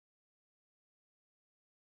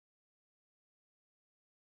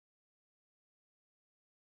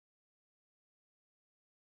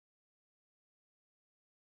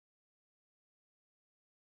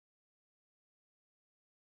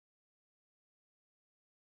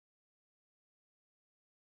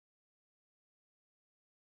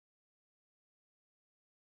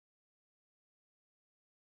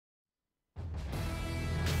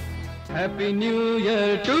Happy New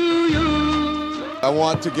Year to you. I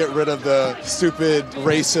want to get rid of the stupid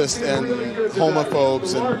racist and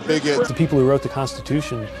homophobes and bigots. The people who wrote the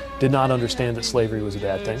Constitution did not understand that slavery was a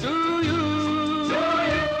bad thing.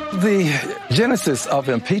 The genesis of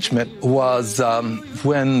impeachment was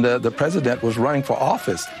when the president was running for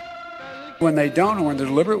office. When they don't, or when they're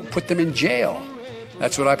deliberate, put them in jail.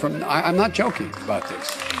 That's what I'm not joking about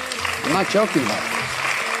this. I'm not joking about this.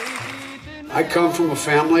 I come from a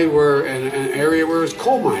family where, in an area where it's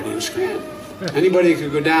coal mining in Scranton. Anybody who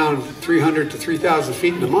could go down 300 to 3,000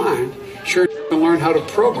 feet in the mine sure can learn how to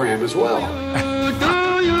program as well.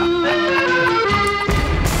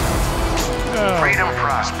 Freedom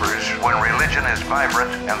prospers when religion is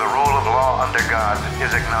vibrant and the rule of law under God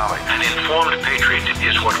is acknowledged. An informed patriot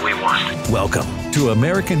is what we want. Welcome to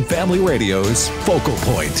American Family Radio's Focal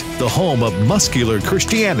Point, the home of muscular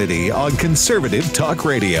Christianity on conservative talk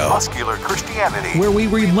radio. Muscular Christianity. Where we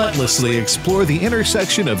relentlessly explore the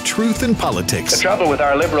intersection of truth and politics. The trouble with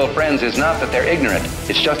our liberal friends is not that they're ignorant.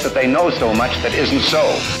 It's just that they know so much that isn't so.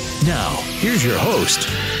 Now, here's your host,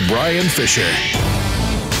 Brian Fisher.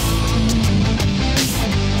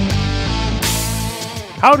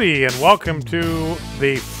 Howdy, and welcome to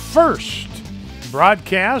the first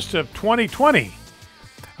broadcast of 2020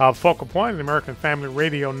 of Focal Point, the American Family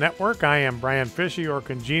Radio Network. I am Brian Fisher, your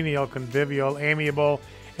congenial, convivial, amiable,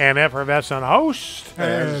 and effervescent host.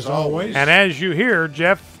 As always. And as you hear,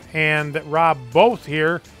 Jeff and Rob both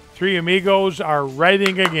here, three amigos are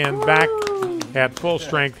writing again, back at full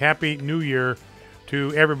strength. Happy New Year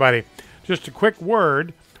to everybody. Just a quick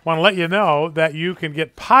word. Want to let you know that you can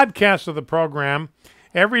get podcasts of the program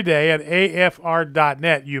every day at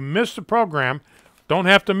afr.net. You miss the program, don't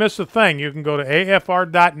have to miss a thing. You can go to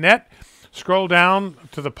afr.net, scroll down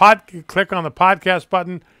to the click on the podcast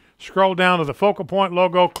button, scroll down to the Focal Point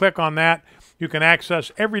logo, click on that. You can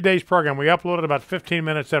access every day's program. We upload it about 15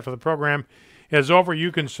 minutes after the program is over.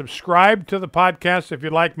 You can subscribe to the podcast if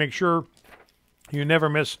you'd like. Make sure you never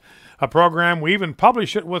miss a program. We even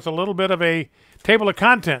publish it with a little bit of a table of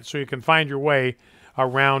contents so you can find your way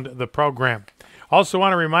around the program. Also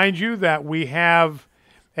want to remind you that we have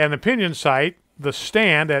an opinion site, The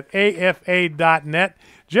Stand, at afa.net.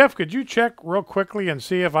 Jeff, could you check real quickly and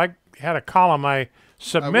see if I had a column I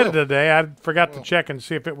submitted today? I forgot to check and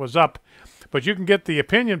see if it was up. But you can get the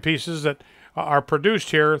opinion pieces that are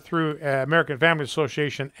produced here through American Family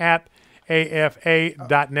Association at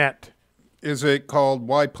afa.net. Is it called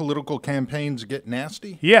Why Political Campaigns Get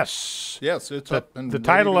Nasty? Yes. Yes, it's up. The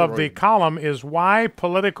title of the column is Why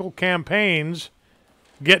Political Campaigns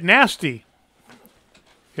Get Nasty.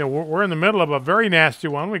 You know, we're in the middle of a very nasty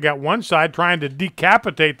one. We got one side trying to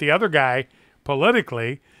decapitate the other guy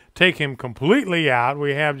politically, take him completely out.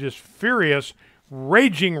 We have just furious,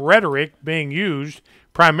 raging rhetoric being used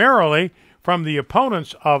primarily from the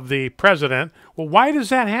opponents of the president. Well, why does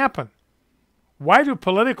that happen? Why do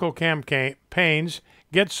political campaigns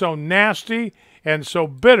get so nasty and so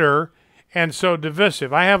bitter and so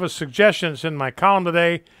divisive? I have a suggestion in my column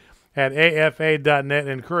today at afa.net.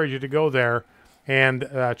 I encourage you to go there and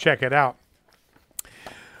check it out.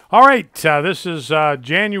 All right, this is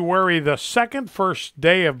January the 2nd, first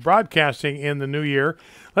day of broadcasting in the new year.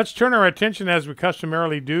 Let's turn our attention, as we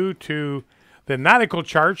customarily do, to the nautical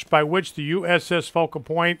charts by which the USS Focal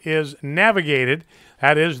Point is navigated.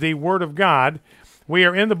 That is the Word of God. We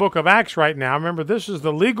are in the book of Acts right now. Remember, this is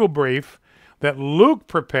the legal brief that Luke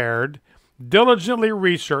prepared, diligently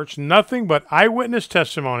researched, nothing but eyewitness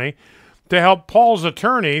testimony, to help Paul's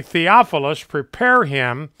attorney, Theophilus, prepare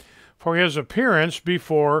him for his appearance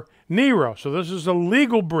before Nero. So this is a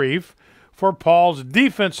legal brief for Paul's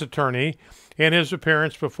defense attorney in his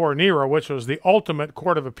appearance before Nero, which was the ultimate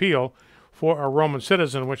court of appeal for a Roman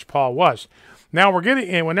citizen, which Paul was. Now we're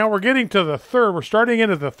getting to the third. We're starting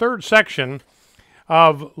into the third section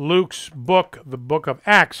of Luke's book, the book of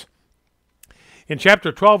Acts. In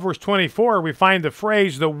chapter 12, verse 24, we find the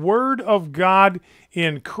phrase, the word of God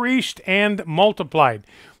increased and multiplied.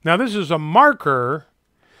 Now, this is a marker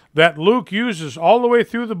that Luke uses all the way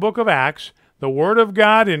through the book of Acts. The word of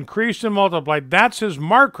God increased and multiplied. That's his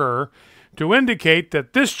marker to indicate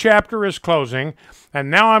that this chapter is closing, and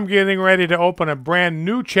now I'm getting ready to open a brand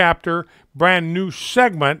new chapter, brand new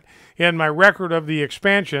segment in my record of the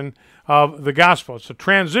expansion of the gospel. It's a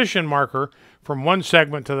transition marker from one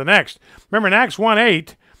segment to the next. Remember, in Acts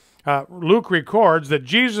 1:8, Luke records that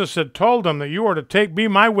Jesus had told them that you are to be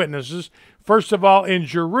my witnesses, first of all in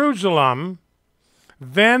Jerusalem,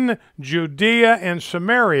 then Judea and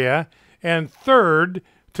Samaria, and third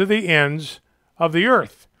to the ends of the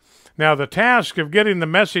earth. Now, the task of getting the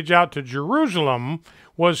message out to Jerusalem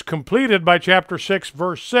was completed by chapter 6,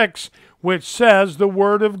 verse 6, which says the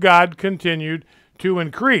word of God continued to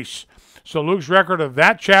increase. So Luke's record of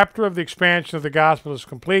that chapter of the expansion of the gospel is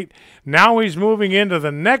complete. Now he's moving into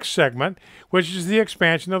the next segment, which is the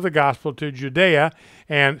expansion of the gospel to Judea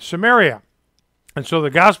and Samaria. And so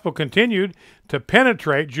the gospel continued to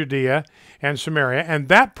penetrate Judea and Samaria, and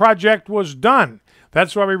that project was done.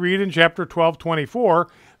 That's why we read in chapter 12:24,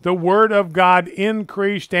 the word of God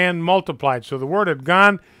increased and multiplied. So the word had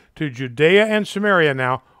gone to Judea and Samaria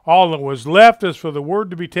now. All that was left is for the word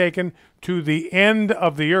to be taken to the end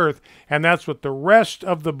of the earth, and that's what the rest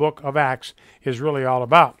of the book of Acts is really all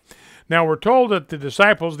about. Now we're told that the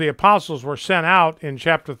disciples, the apostles, were sent out in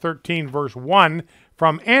chapter 13, verse 1,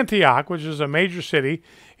 from Antioch, which is a major city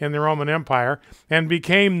in the Roman Empire, and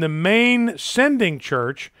became the main sending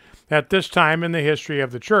church at this time in the history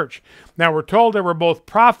of the church. Now we're told there were both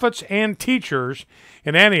prophets and teachers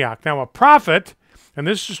in Antioch. Now a prophet, and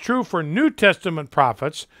this is true for New Testament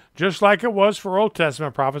prophets, just like it was for Old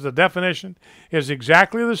Testament prophets, the definition is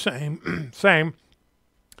exactly the same.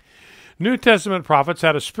 New Testament prophets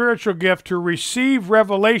had a spiritual gift to receive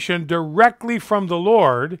revelation directly from the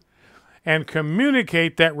Lord and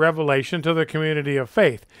communicate that revelation to the community of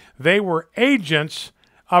faith. They were agents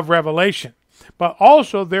of revelation. But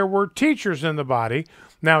also there were teachers in the body.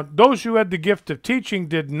 Now, those who had the gift of teaching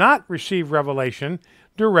did not receive revelation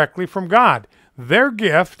directly from God. Their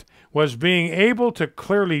gift was being able to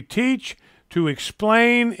clearly teach, to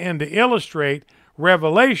explain, and to illustrate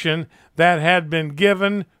revelation that had been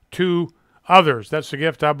given to others. That's the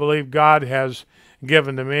gift I believe God has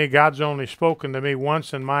given to me. God's only spoken to me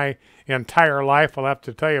once in my entire life. I'll have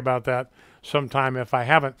to tell you about that sometime if I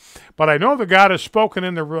haven't. But I know that God has spoken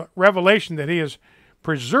in the revelation that he has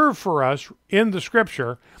preserved for us in the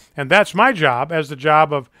Scripture, and that's my job, as the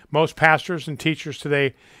job of most pastors and teachers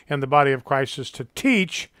today in the body of Christ, is to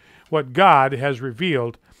teach what God has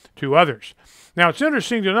revealed to others. Now, it's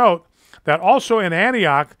interesting to note that also in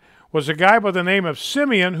Antioch was a guy by the name of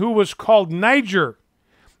Simeon who was called Niger.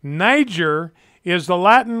 Niger is the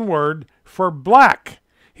Latin word for black.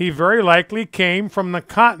 He very likely came from the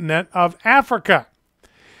continent of Africa.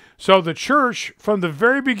 So the church from the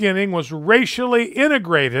very beginning was racially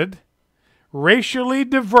integrated, racially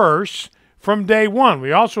diverse from day one.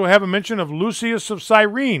 We also have a mention of Lucius of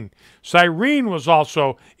Cyrene. Cyrene was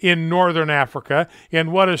also in northern Africa,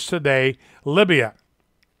 in what is today Libya.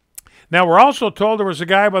 Now we're also told there was a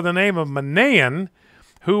guy by the name of Manaen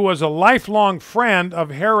who was a lifelong friend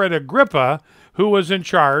of Herod Agrippa, who was in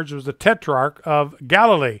charge, was the tetrarch of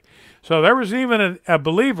Galilee. So there was even a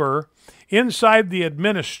believer inside the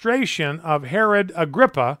administration of Herod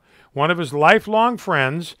Agrippa, one of his lifelong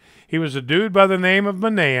friends. He was a dude by the name of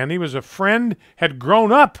Manaen. He was a friend, had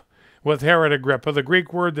grown up with Herod Agrippa. The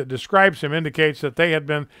Greek word that describes him indicates that they had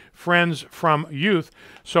been friends from youth.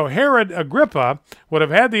 So Herod Agrippa would have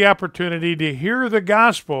had the opportunity to hear the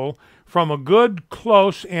gospel from a good,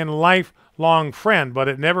 close, and lifelong friend, but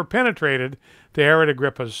it never penetrated to Herod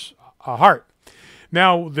Agrippa's heart.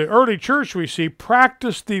 Now, the early church, we see,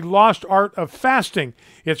 practiced the lost art of fasting.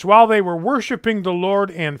 It's while they were worshiping the Lord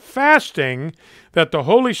and fasting that the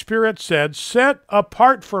Holy Spirit said, "Set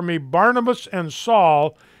apart for me Barnabas and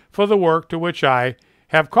Saul for the work to which I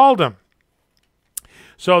have called them."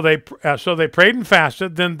 So they prayed and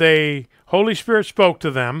fasted. Then the Holy Spirit spoke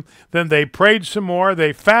to them. Then they prayed some more.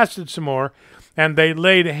 They fasted some more. And they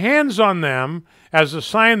laid hands on them as a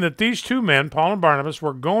sign that these two men, Paul and Barnabas,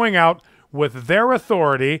 were going out with their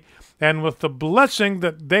authority and with the blessing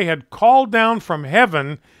that they had called down from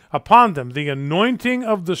heaven upon them, the anointing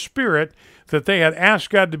of the Spirit that they had asked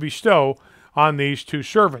God to bestow on these two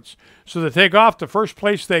servants. So to take off, the first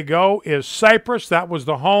place they go is Cyprus. That was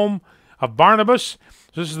the home of Barnabas.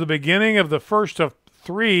 This is the beginning of the first of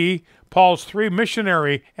Paul's three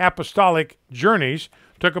missionary apostolic journeys.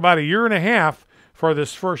 Took about a year and a half for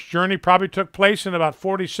this first journey. Probably took place in about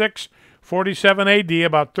 46, 47 AD,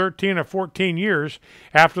 about 13 or 14 years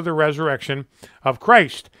after the resurrection of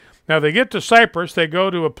Christ. Now they get to Cyprus. They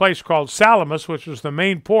go to a place called Salamis, which was the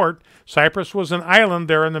main port. Cyprus was an island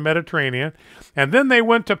there in the Mediterranean. And then they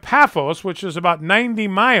went to Paphos, which is about 90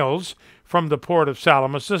 miles from the port of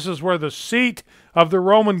Salamis. This is where the seat of the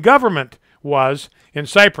Roman government was in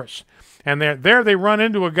Cyprus. And there they run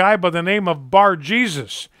into a guy by the name of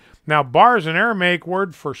Bar-Jesus. Now, Bar is an Aramaic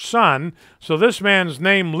word for son, so this man's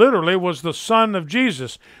name literally was the son of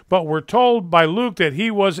Jesus. But we're told by Luke that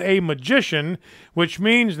he was a magician, which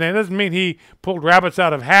means, that doesn't mean he pulled rabbits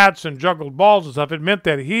out of hats and juggled balls and stuff. It meant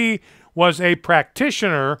that he was a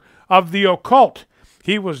practitioner of the occult.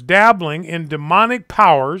 He was dabbling in demonic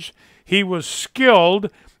powers. He was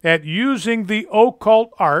skilled at using the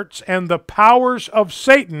occult arts and the powers of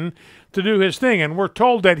Satan to do his thing. And we're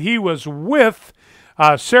told that he was with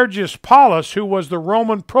Sergius Paulus, who was the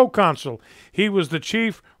Roman proconsul. He was the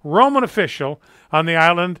chief Roman official on the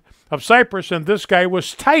island of Cyprus, and this guy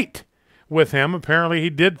was tight with him. Apparently he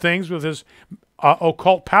did things with his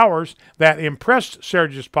occult powers that impressed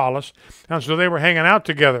Sergius Paulus, and so they were hanging out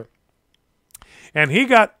together. And he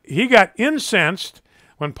got incensed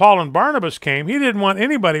when Paul and Barnabas came. He didn't want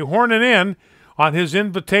anybody horning in on his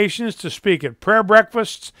invitations to speak at prayer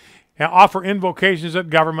breakfasts and offer invocations at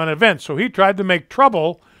government events. So he tried to make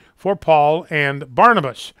trouble for Paul and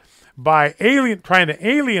Barnabas by trying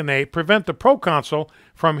to prevent the proconsul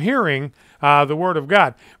from hearing the word of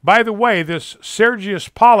God. By the way, this Sergius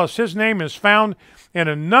Paulus, his name is found in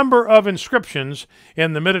a number of inscriptions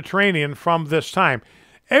in the Mediterranean from this time.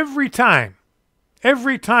 Every time,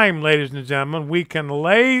 ladies and gentlemen, we can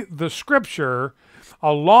lay the Scripture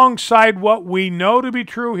alongside what we know to be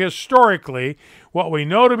true historically, what we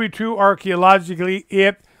know to be true archaeologically.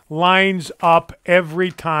 It lines up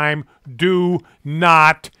every time. Do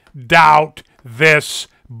not doubt this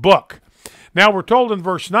book. Now we're told in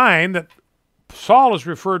verse 9 that Saul is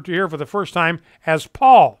referred to here for the first time as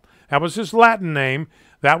Paul. That was his Latin name.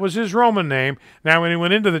 That was his Roman name. Now when he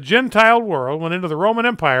went into the Gentile world, went into the Roman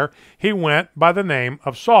Empire, he went by the name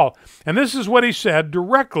of Saul. And this is what he said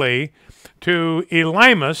directly to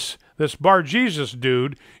Elymas, this Bar-Jesus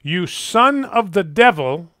dude: "You son of the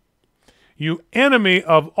devil, you enemy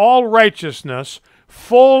of all righteousness,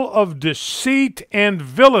 full of deceit and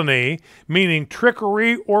villainy," meaning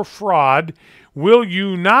trickery or fraud, "will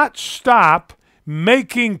you not stop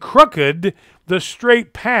making crooked the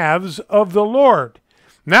straight paths of the Lord?"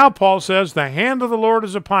 Now Paul says, "The hand of the Lord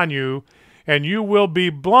is upon you, and you will be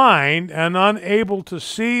blind and unable to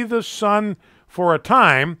see the sun for a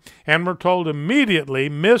time." And we're told immediately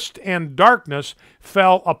mist and darkness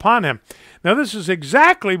fell upon him. Now this is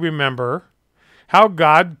exactly, remember, how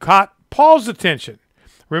God caught Paul's attention.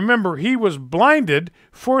 Remember, he was blinded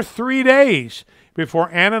for 3 days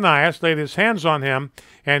before Ananias laid his hands on him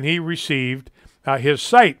and he received his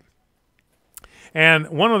sight. And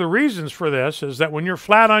one of the reasons for this is that when you're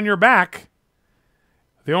flat on your back,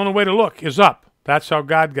 the only way to look is up. That's how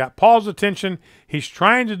God got Paul's attention. He's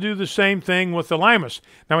trying to do the same thing with Elymas.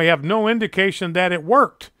 Now, we have no indication that it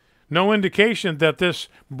worked. No indication that this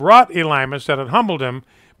brought Elymas, that it humbled him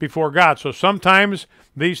before God. So sometimes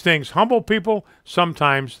these things humble people,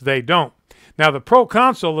 sometimes they don't. Now, the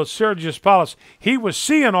proconsul, the Sergius Paulus, he was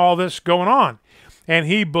seeing all this going on. And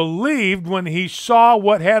he believed when he saw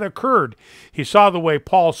what had occurred. He saw the way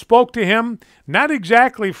Paul spoke to him, not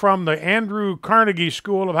exactly from the Andrew Carnegie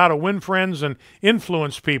school of how to win friends and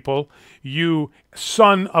influence people, "you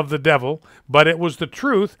son of the devil," but it was the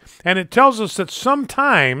truth. And it tells us that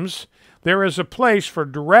sometimes there is a place for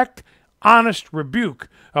direct, honest rebuke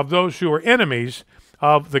of those who are enemies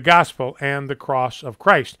of the gospel and the cross of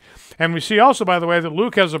Christ. And we see also, by the way, that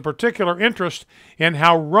Luke has a particular interest in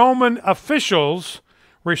how Roman officials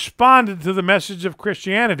responded to the message of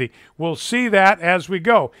Christianity. We'll see that as we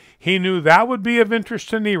go. He knew that would be of interest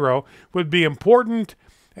to Nero, would be important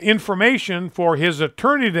information for his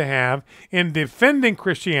attorney to have in defending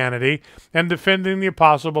Christianity and defending the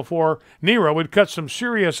apostle before Nero. Would cut some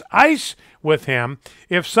serious ice with him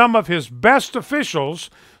if some of his best officials,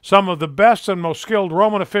 some of the best and most skilled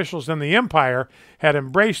Roman officials in the empire, had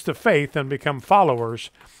embraced the faith and become followers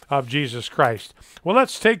of Jesus Christ. Well,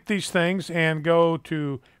 let's take these things and go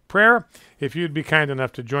to prayer, if you'd be kind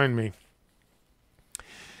enough to join me.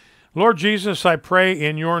 Lord Jesus, I pray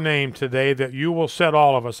in your name today that you will set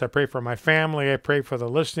all of us. I pray for my family. I pray for the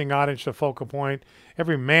listening audience of Focal Point,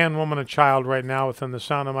 every man, woman, and child right now within the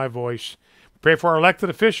sound of my voice. Pray for our elected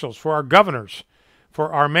officials, for our governors,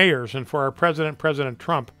 for our mayors, and for our president, President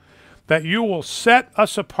Trump, that you will set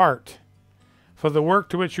us apart for the work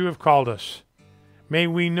to which you have called us. May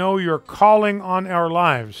we know your calling on our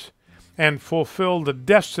lives and fulfill the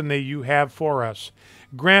destiny you have for us.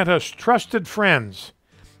 Grant us trusted friends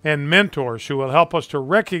and mentors who will help us to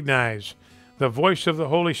recognize the voice of the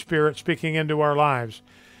Holy Spirit speaking into our lives,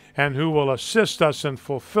 and who will assist us in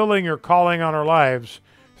fulfilling your calling on our lives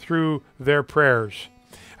through their prayers.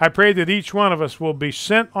 I pray that each one of us will be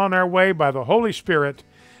sent on our way by the Holy Spirit,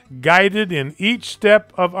 guided in each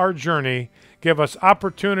step of our journey. Give us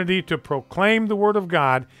opportunity to proclaim the Word of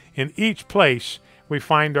God in each place we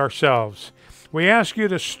find ourselves. We ask you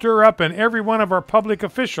to stir up in every one of our public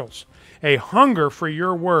officials a hunger for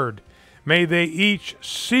your word. May they each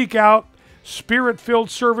seek out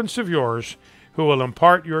Spirit-filled servants of yours who will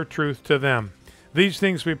impart your truth to them. These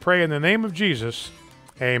things we pray in the name of Jesus.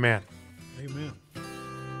 Amen. Amen.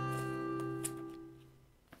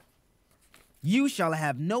 You shall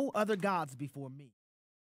have no other gods before me.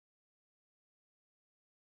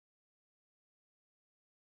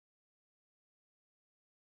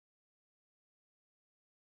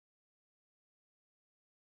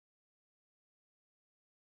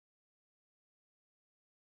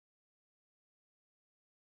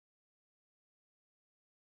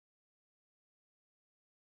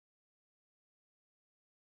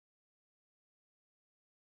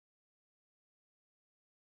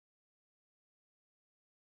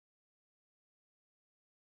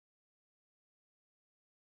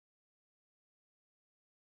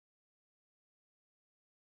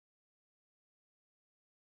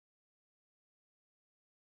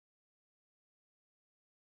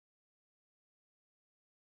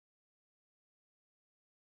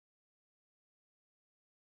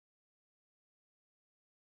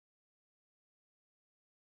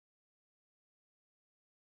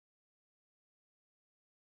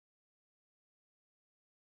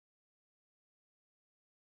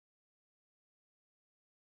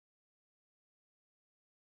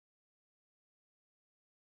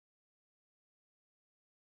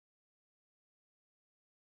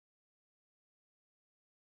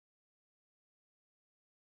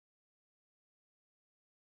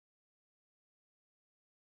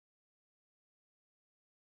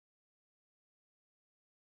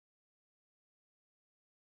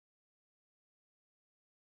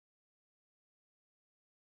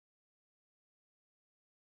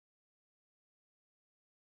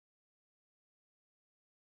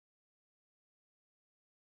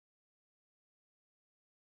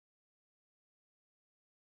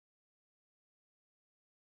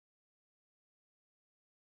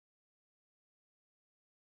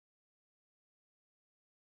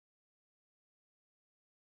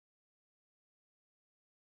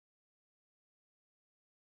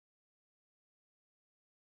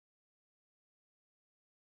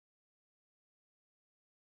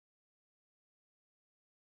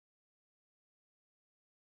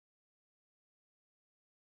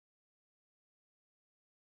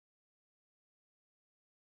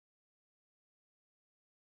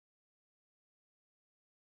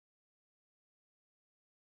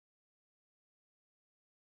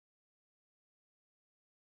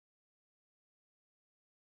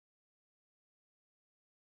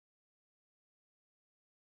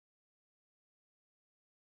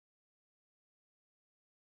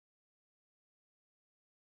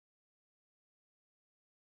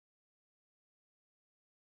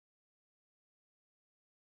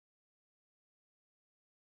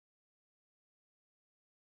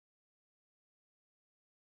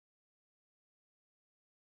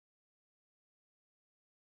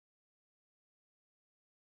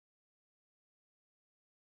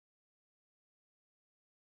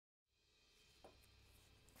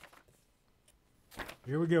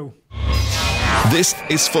 Here we go. This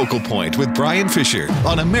is Focal Point with Brian Fisher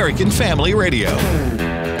on American Family Radio.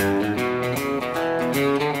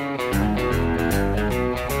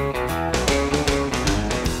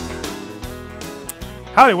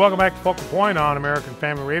 Howdy, welcome back to Focal Point on American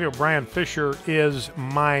Family Radio. Brian Fisher is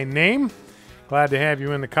my name. Glad to have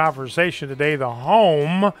you in the conversation today, the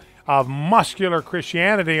home of muscular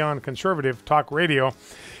Christianity on conservative talk radio.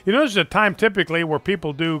 You know, this is a time typically where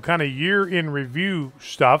people do kind of year in review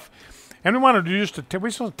stuff, and we wanted to just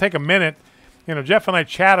take a minute. You know, Jeff and I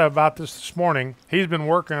chatted about this morning. He's been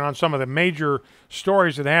working on some of the major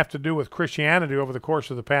stories that have to do with Christianity over the course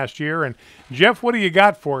of the past year. And Jeff, what do you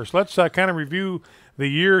got for us? Let's kind of review the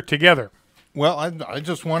year together. Well, I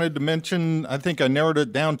just wanted to mention, I think I narrowed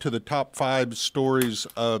it down to the top 5 stories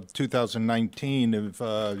of 2019. If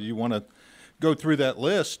you want to go through that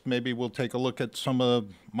list, maybe we'll take a look at some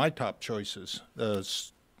of my top choices.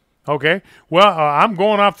 Okay. Well, I'm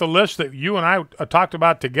going off the list that you and I talked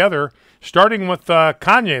about together, starting with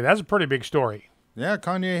Kanye. That's a pretty big story. Yeah,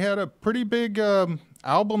 Kanye had a pretty big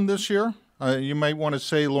album this year. You might want to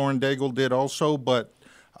say Lauren Daigle did also, but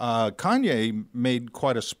Kanye made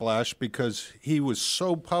quite a splash because he was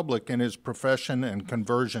so public in his profession and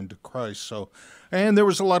conversion to Christ. So, and there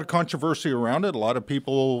was a lot of controversy around it. A lot of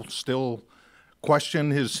people still question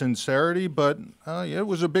his sincerity, but it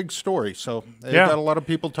was a big story. So it got a lot of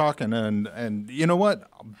people talking. And you know what?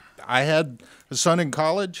 I had a son in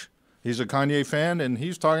college. He's a Kanye fan, and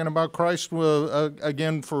he's talking about Christ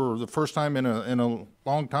again for the first time in a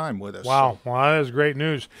long time with us. Wow, well, that is great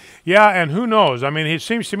news. Yeah, and who knows? I mean, it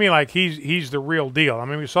seems to me like he's the real deal. I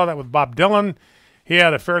mean, we saw that with Bob Dylan. He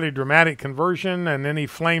had a fairly dramatic conversion, and then he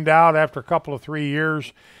flamed out after a couple of 3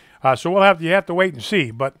 years. So you have to wait and see.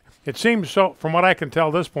 But It seems so, from what I can tell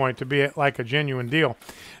at this point, to be like a genuine deal.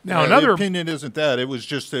 Now, the opinion isn't that. It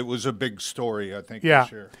was a big story, I think,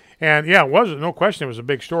 this year. And, it was. No question it was a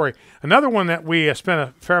big story. Another one that we spent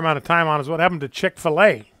a fair amount of time on is what happened to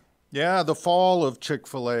Chick-fil-A. Yeah, the fall of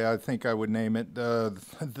Chick-fil-A, I think I would name it.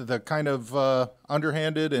 The kind of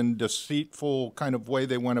underhanded and deceitful kind of way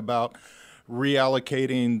they went about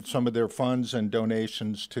reallocating some of their funds and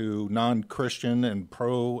donations to non-Christian and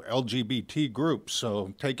pro-LGBT groups.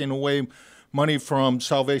 So taking away money from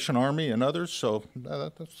Salvation Army and others. So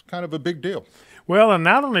that's kind of a big deal. Well, and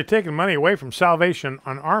not only taking money away from Salvation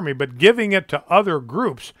Army, but giving it to other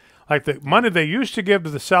groups. Like the money they used to give to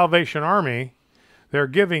the Salvation Army, they're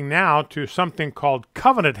giving now to something called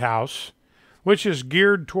Covenant House, which is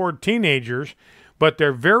geared toward teenagers, but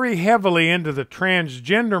they're very heavily into the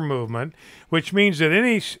transgender movement, which means that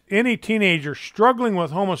any teenager struggling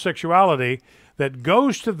with homosexuality that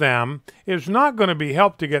goes to them is not going to be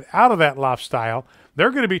helped to get out of that lifestyle.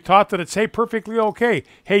 They're going to be taught that it's, hey, perfectly okay.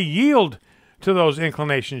 Hey, yield to those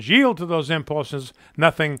inclinations, yield to those impulses,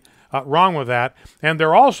 nothing wrong with that. And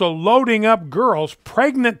they're also loading up girls,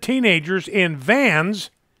 pregnant teenagers, in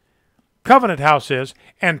vans, Covenant House is,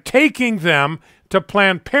 and taking them to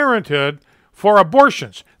Planned Parenthood for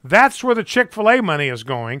abortions. That's where the Chick-fil-A money is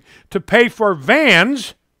going, to pay for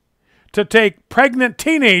vans to take pregnant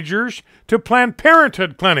teenagers to Planned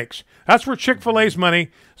Parenthood clinics. That's where Chick-fil-A's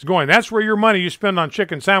money is going. That's where your money you spend on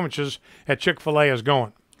chicken sandwiches at Chick-fil-A is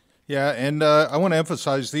going. Yeah, and I want to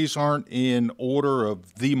emphasize these aren't in order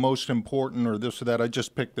of the most important or this or that. I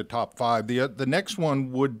just picked the top 5. The next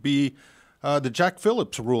one would be the Jack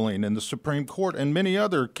Phillips ruling in the Supreme Court and many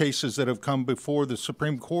other cases that have come before the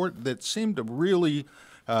Supreme Court that seem to really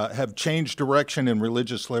have changed direction in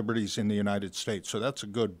religious liberties in the United States. So that's a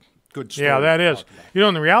good story. Yeah, that is. You know,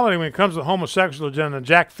 in the reality, when it comes to the homosexual agenda,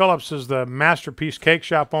 Jack Phillips is the Masterpiece Cake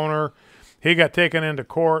Shop owner. He got taken into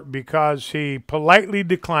court because he politely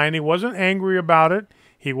declined. He wasn't angry about it.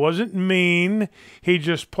 He wasn't mean. He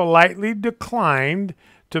just politely declined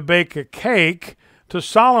to bake a cake to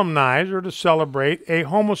solemnize or to celebrate a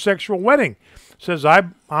homosexual wedding. Says,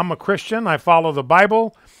 I'm a Christian. I follow the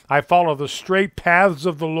Bible. I follow the straight paths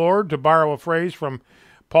of the Lord, to borrow a phrase from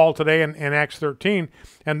Paul today in Acts 13.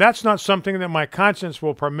 And that's not something that my conscience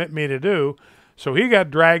will permit me to do. So he got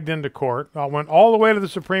dragged into court, went all the way to the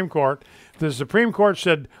Supreme Court. The Supreme Court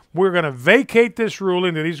said, we're going to vacate this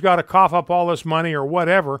ruling that he's got to cough up all this money or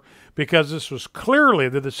whatever, because this was clearly,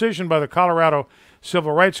 the decision by the Colorado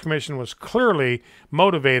Civil Rights Commission was clearly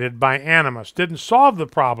motivated by animus. Didn't solve the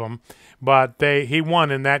problem, but he won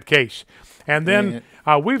in that case. And then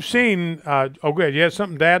we've seen, good, you had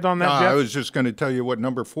something to add on that, Jeff? I was just going to tell you what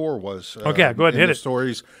number 4 was. Okay, go ahead, hit it.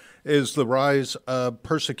 Stories is the rise of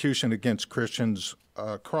persecution against Christians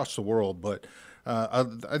across the world. But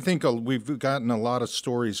I think we've gotten a lot of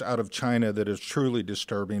stories out of China that is truly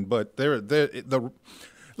disturbing. But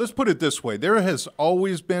let's put it this way. There has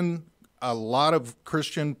always been a lot of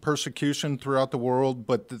Christian persecution throughout the world,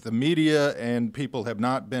 but the media and people have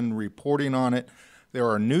not been reporting on it. There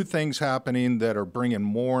are new things happening that are bringing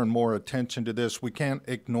more and more attention to this. We can't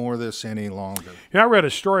ignore this any longer. You know, I read a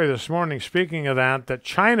story this morning, speaking of that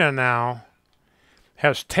China now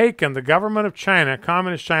has taken, the government of China,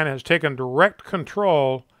 Communist China, has taken direct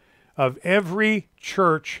control of every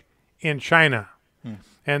church in China.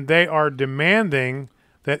 And they are demanding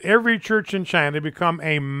that every church in China become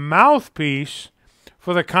a mouthpiece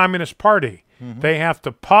for the Communist Party. They have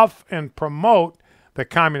to puff and promote the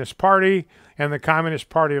Communist Party and the Communist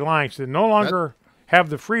Party lines. They no longer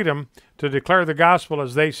have the freedom to declare the gospel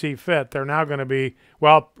as they see fit. They're now going to be,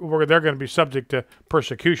 they're going to be subject to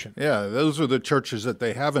persecution. Yeah, those are the churches that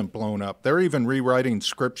they haven't blown up. They're even rewriting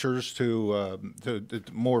scriptures to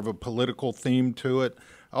more of a political theme to it.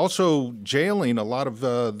 Also jailing a lot of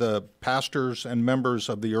the pastors and members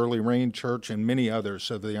of the Early Rain Church and many others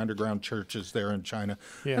of the underground churches there in China.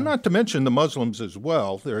 Yeah. And not to mention the Muslims as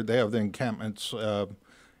well. They have the encampments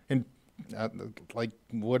like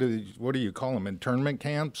what do you call them? Internment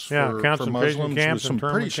camps for Muslims. With some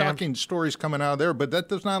pretty shocking stories coming out of there. But that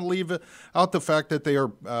does not leave out the fact that they are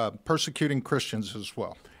persecuting Christians as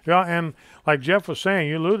well. Yeah, and like Jeff was saying,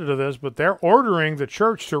 you alluded to this, but they're ordering the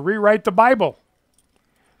church to rewrite the Bible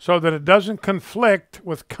so that it doesn't conflict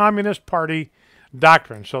with Communist Party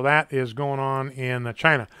doctrine. So that is going on in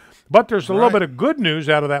China. But there's a little bit of good news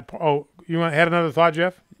out of that. Oh, you had another thought,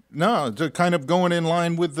 Jeff? No, they're kind of going in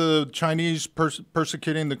line with the Chinese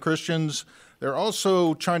persecuting the Christians. They're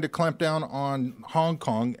also trying to clamp down on Hong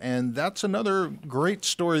Kong, and that's another great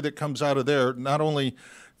story that comes out of there. Not only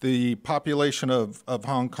the population of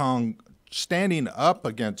Hong Kong standing up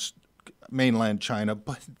against mainland China,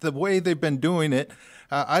 but the way they've been doing it,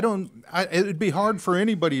 it'd be hard for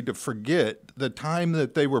anybody to forget the time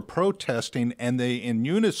that they were protesting and they in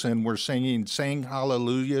unison were saying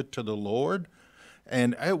hallelujah to the Lord.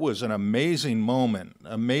 And it was an amazing moment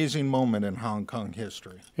in Hong Kong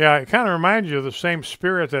history. Yeah, it kind of reminds you of the same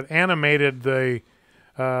spirit that animated the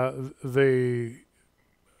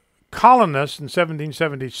colonists in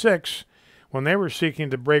 1776 when they were seeking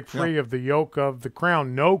to break free of the yoke of the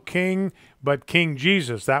crown. No king but King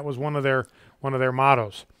Jesus. That was one of their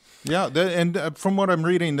mottos. Yeah, and from what I'm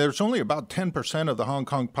reading, there's only about 10% of the Hong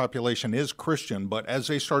Kong population is Christian, but as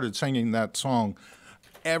they started singing that song,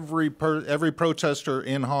 every protester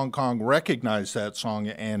in Hong Kong recognized that song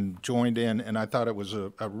and joined in, and I thought it was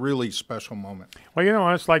a really special moment. Well, you know,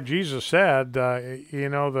 it's like Jesus said, you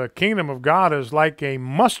know, the kingdom of God is like a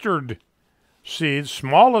mustard seed,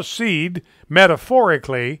 smallest seed,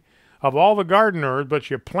 metaphorically, of all the garden herbs,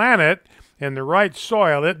 but you plant it in the right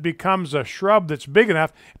soil, it becomes a shrub that's big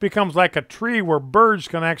enough, it becomes like a tree where birds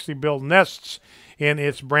can actually build nests in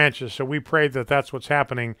its branches. So we pray that that's what's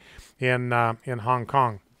happening in Hong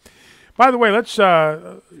Kong. By the way, let's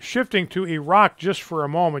shifting to Iraq just for a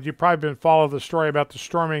moment. You've probably been following the story about the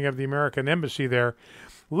storming of the American embassy there.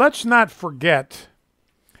 Let's not forget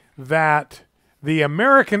that the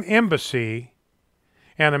American embassy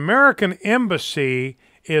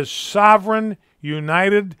is sovereign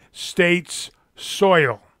United States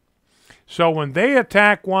soil. So when they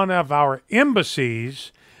attack one of our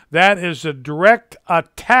embassies, that is a direct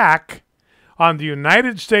attack on the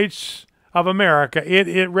United States of America.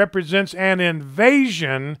 It represents an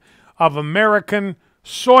invasion of American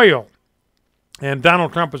soil. And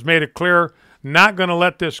Donald Trump has made it clear, not going to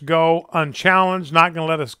let this go unchallenged, not going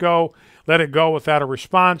to let it go without a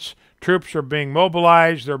response. Troops are being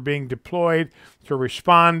mobilized, they're being deployed to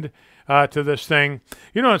respond to this thing.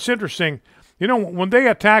 You know, it's interesting. You know, when they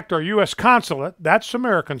attacked our U.S. consulate, that's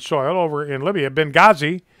American soil over in Libya,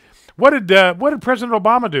 Benghazi, what did President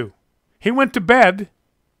Obama do? He went to bed,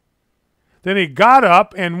 then he got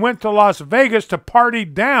up and went to Las Vegas to party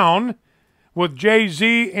down with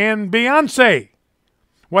Jay-Z and Beyonce.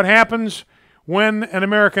 What happens when an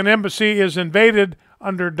American embassy is invaded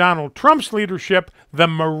under Donald Trump's leadership? The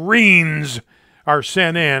Marines are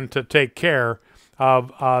sent in to take care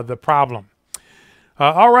of the problem.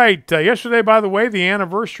 All right, yesterday, by the way, the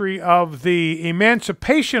anniversary of the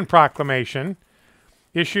Emancipation Proclamation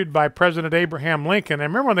issued by President Abraham Lincoln.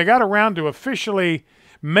 And remember when they got around to officially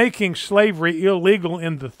making slavery illegal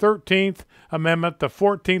in the 13th Amendment, the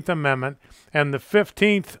 14th Amendment, and the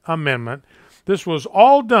 15th Amendment, this was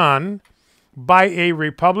all done by a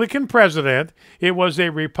Republican president. It was a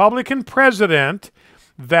Republican president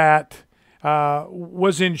that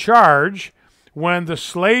was in charge when the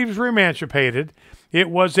slaves were emancipated. It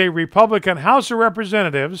was a Republican House of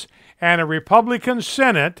Representatives and a Republican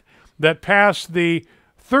Senate that passed the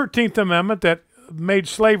 13th Amendment that made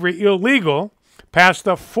slavery illegal, passed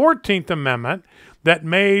the 14th Amendment that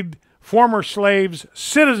made former slaves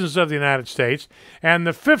citizens of the United States, and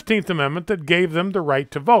the 15th Amendment that gave them the right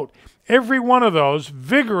to vote. Every one of those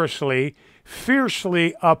vigorously,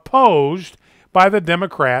 fiercely opposed by the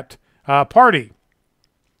Democrat Party.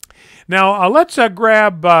 Now, let's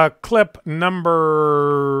grab clip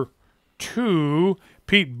number 2,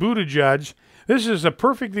 Pete Buttigieg. This is a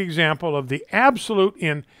perfect example of the absolute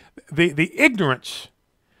the ignorance.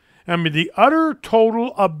 I mean, the utter,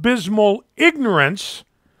 total, abysmal ignorance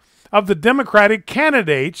of the Democratic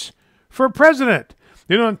candidates for president.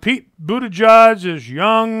 You know, and Pete Buttigieg is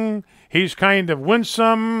young. He's kind of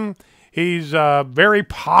winsome. He's very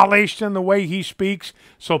polished in the way he speaks,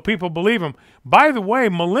 so people believe him. By the way,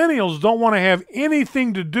 millennials don't want to have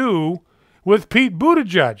anything to do with Pete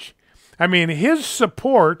Buttigieg. I mean, his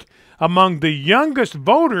support among the youngest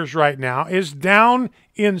voters right now is down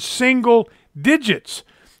in single digits.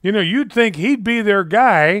 You know, you'd think he'd be their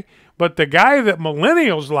guy, but the guy that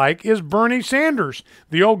millennials like is Bernie Sanders,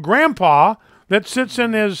 the old grandpa that sits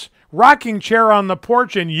in his rocking chair on the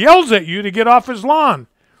porch and yells at you to get off his lawn.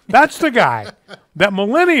 That's the guy that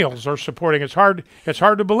millennials are supporting. It's hard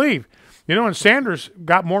to believe. You know, and Sanders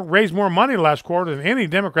raised more money last quarter than any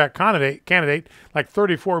Democrat candidate, like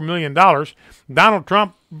 $34 million. Donald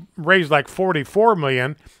Trump raised like $44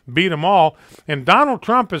 million, beat them all. And Donald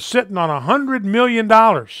Trump is sitting on $100 million.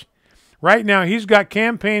 Right now, he's got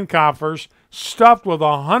campaign coffers stuffed with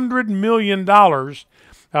 $100 million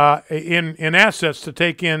in assets to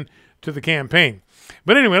take in to the campaign.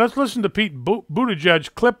 But anyway, let's listen to Pete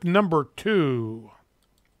Buttigieg, clip number 2.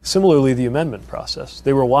 Similarly, the amendment process.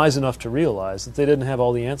 They were wise enough to realize that they didn't have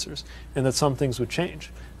all the answers and that some things would change.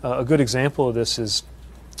 A good example of this is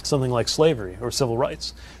something like slavery or civil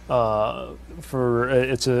rights.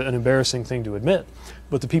 It's an embarrassing thing to admit,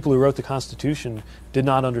 but the people who wrote the Constitution did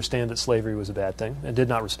not understand that slavery was a bad thing and did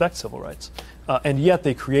not respect civil rights. And yet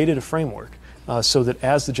they created a framework so that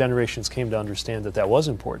as the generations came to understand that that was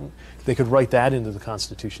important, they could write that into the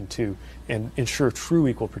Constitution too and ensure true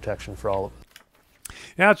equal protection for all of us.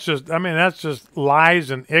 That's just lies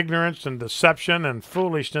and ignorance and deception and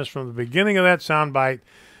foolishness from the beginning of that soundbite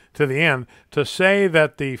to the end. To say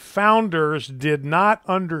that the founders did not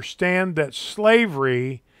understand that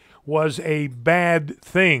slavery was a bad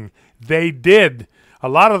thing. They did. A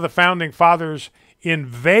lot of the founding fathers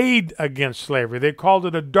inveighed against slavery. They called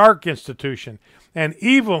it a dark institution, an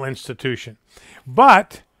evil institution.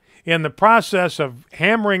 But in the process of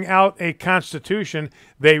hammering out a constitution,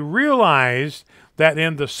 they realized that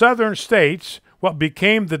in the southern states, what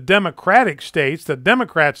became the democratic states, the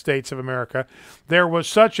Democrat states of America, there was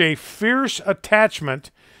such a fierce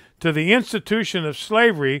attachment to the institution of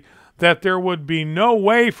slavery that there would be no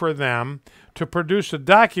way for them to produce a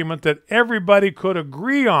document that everybody could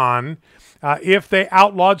agree on if they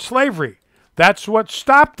outlawed slavery. That's what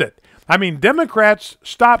stopped it. I mean, Democrats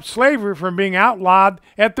stopped slavery from being outlawed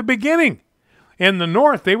at the beginning. In the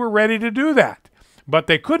North, they were ready to do that, but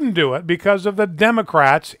they couldn't do it because of the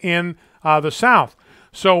Democrats in the South.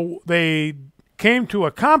 So they came to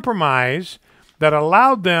a compromise that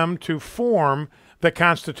allowed them to form the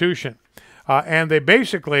Constitution. And they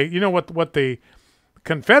basically, you know what the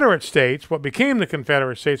Confederate States, what became the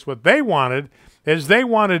Confederate States, what they wanted is they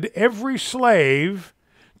wanted every slave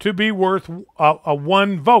to be worth a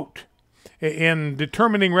one vote in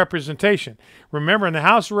determining representation. Remember, in the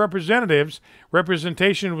House of Representatives,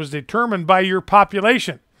 representation was determined by your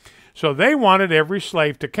population. So they wanted every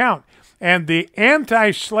slave to count. And the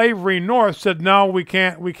anti-slavery North said, no, we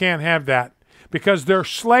can't have that because they're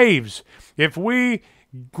slaves. If we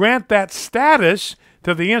grant that status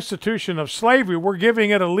to the institution of slavery, we're giving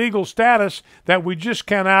it a legal status that we just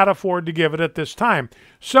cannot afford to give it at this time.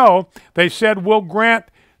 So they said, we'll grant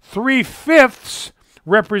 3/5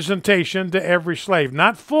 representation to every slave.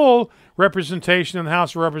 Not full representation in the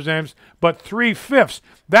House of Representatives, but 3/5.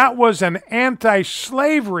 That was an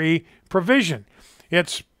anti-slavery provision.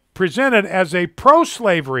 It's presented as a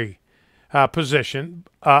pro-slavery position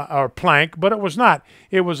or plank, but it was not.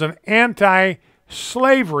 It was an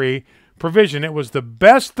anti-slavery provision. It was the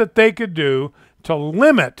best that they could do to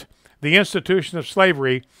limit the institution of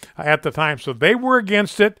slavery at the time. So they were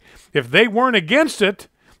against it. If they weren't against it,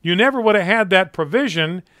 you never would have had that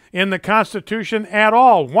provision in the Constitution at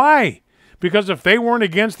all. Why? Because if they weren't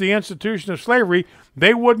against the institution of slavery,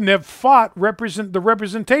 they wouldn't have fought the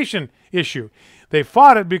representation issue. They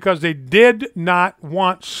fought it because they did not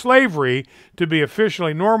want slavery to be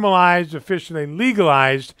officially normalized, officially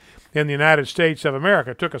legalized in the United States of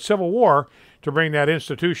America. It took a civil war to bring that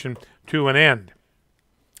institution to an end.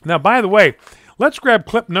 Now, by the way, let's grab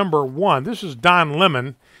clip number 1. This is Don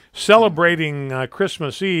Lemon celebrating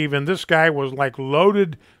Christmas Eve, and this guy was like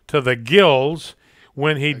loaded to the gills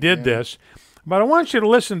when he did this. But I want you to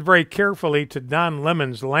listen very carefully to Don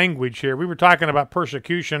Lemon's language here. We were talking about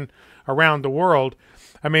persecution around the world.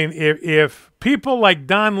 I mean, if people like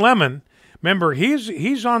Don Lemon, remember,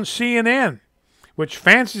 he's on CNN, which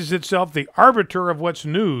fancies itself the arbiter of what's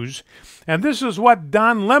news, and this is what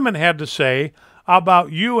Don Lemon had to say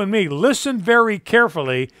about you and me. Listen very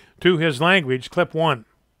carefully to his language. Clip 1.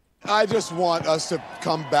 I just want us to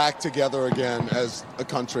come back together again as a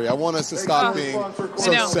country. I want us to stop being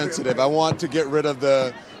so sensitive. I want to get rid of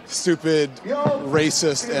the stupid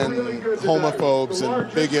racist and homophobes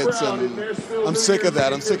and bigots, and I'm sick of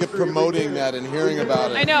that. I'm sick of promoting that and hearing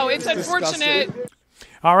about it. I know, it's unfortunate. Disgusting.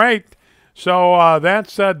 All right, so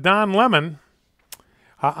that's Don Lemon.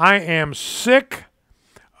 I am sick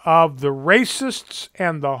of the racists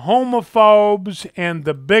and the homophobes and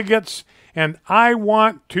the bigots, and I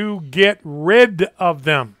want to get rid of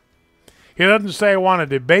them. He doesn't say I want to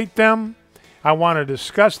debate them. I want to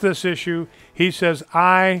discuss this issue. He says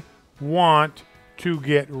I want to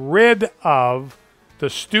get rid of the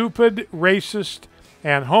stupid racist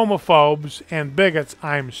and homophobes and bigots.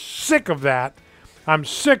 I'm sick of that. I'm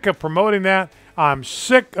sick of promoting that. I'm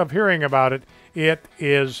sick of hearing about it. It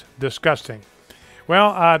is disgusting.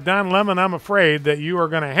 Well, Don Lemon, I'm afraid that you are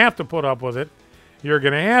going to have to put up with it. You're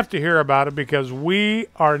going to have to hear about it because we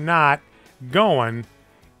are not going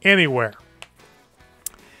anywhere.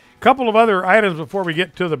 A couple of other items before we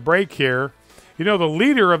get to the break here. You know, the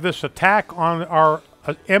leader of this attack on our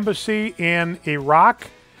embassy in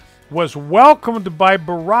Iraq was welcomed by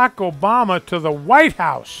Barack Obama to the White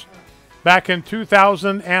House back in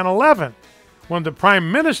 2011 when the prime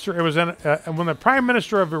minister when the prime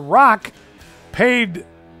minister of Iraq paid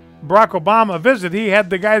Barack Obama a visit, he had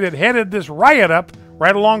the guy that headed this riot up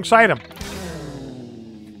right alongside him.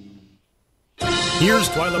 Here's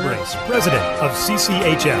Twyla Brace, president of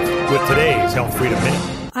CCHF, with today's Health Freedom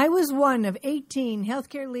Minute. I was one of 18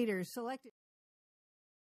 healthcare leaders selected.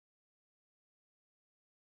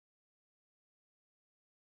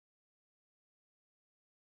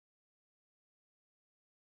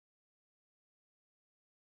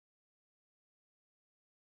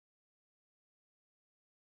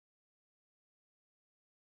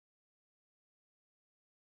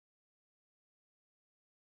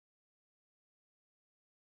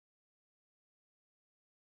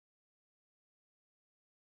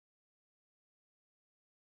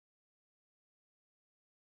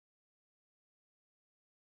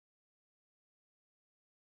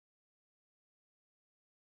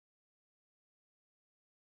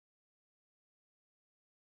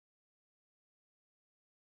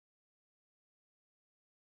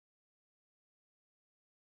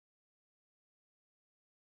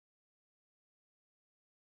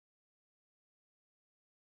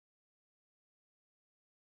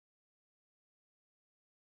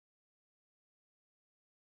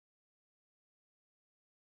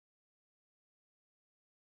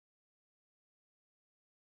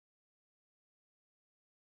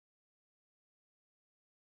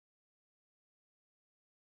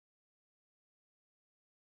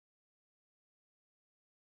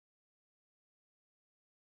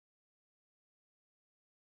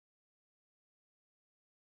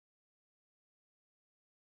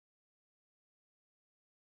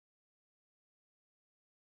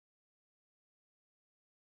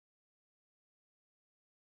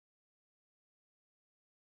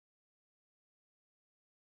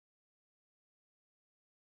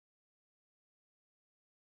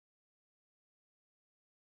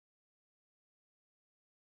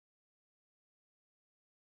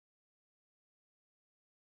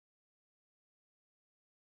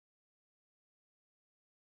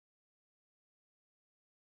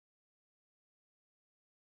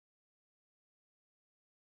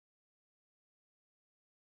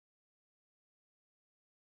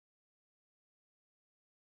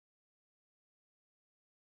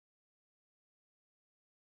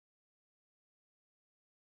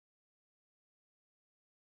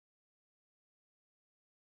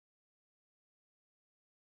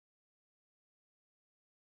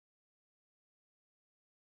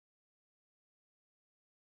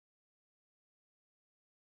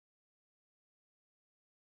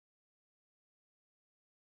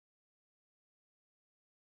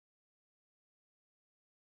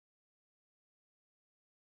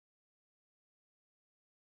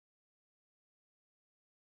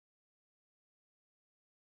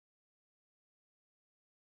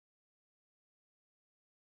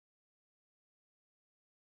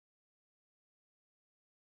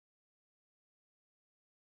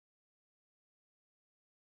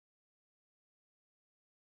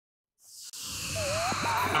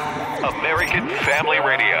 American Family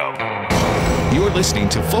Radio. You're listening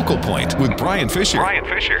to Focal Point with Brian Fisher. Brian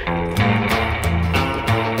Fisher.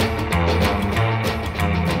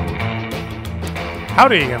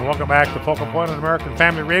 Howdy, and welcome back to Focal Point on American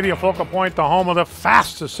Family Radio. Focal Point, the home of the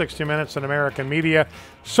fastest 60 minutes in American media.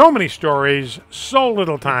 So many stories, so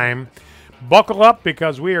little time. Buckle up,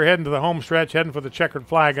 because we are heading to the home stretch, heading for the checkered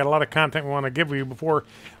flag. Got a lot of content we want to give you before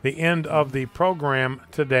the end of the program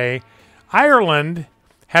today. Ireland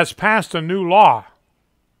has passed a new law.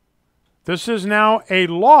 This is now a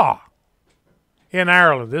law in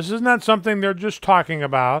Ireland. This is not something they're just talking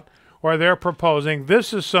about or they're proposing.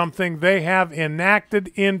 This is something they have enacted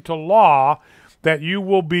into law, that you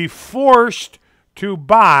will be forced to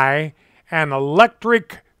buy an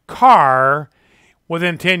electric car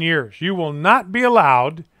within 10 years. You will not be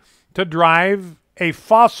allowed to drive a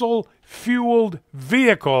fossil-fueled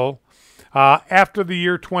vehicle after the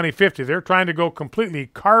year 2050. They're trying to go completely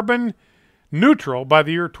carbon neutral by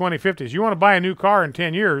the year 2050. So you want to buy a new car in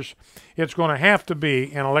 10 years, it's going to have to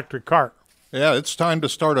be an electric car. Yeah, it's time to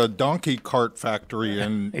start a donkey cart factory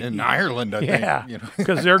in Ireland, I think. Yeah,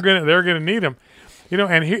 because they're gonna need them. And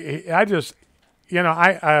I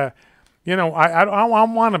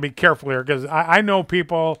want to be careful here, because I know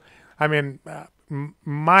people. I mean,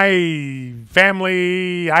 my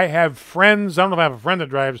family, I have friends. I don't know if I have a friend that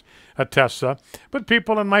drives a Tesla, but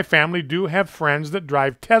people in my family do have friends that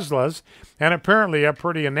drive Teslas, and apparently are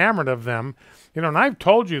pretty enamored of them. And I've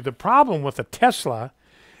told you the problem with a Tesla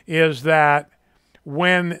is that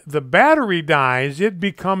when the battery dies, it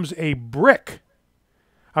becomes a brick.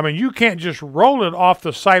 I mean, you can't just roll it off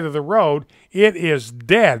the side of the road. It is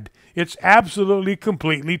dead. It's absolutely,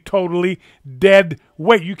 completely, totally dead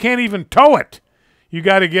weight. You can't even tow it. You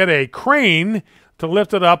got to get a crane to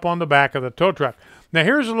lift it up on the back of the tow truck. Now,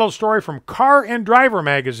 here's a little story from Car and Driver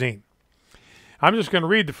magazine. I'm just going to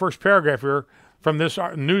read the first paragraph here from this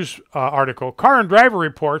news article. Car and Driver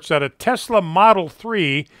reports that a Tesla Model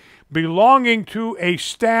 3 belonging to a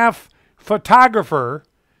staff photographer.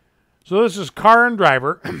 So this is Car and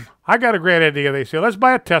Driver. I got a great idea. They say, let's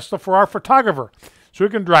buy a Tesla for our photographer so we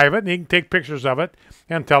can drive it and he can take pictures of it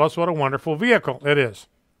and tell us what a wonderful vehicle it is.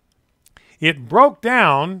 It broke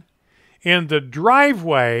down in the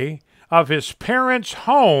driveway of his parents'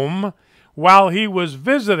 home while he was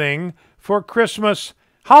visiting for Christmas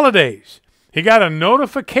holidays. He got a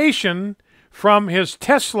notification from his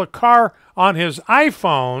Tesla car on his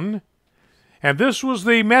iPhone, and this was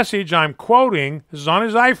the message I'm quoting. This is on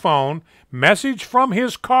his iPhone, message from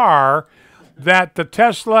his car that the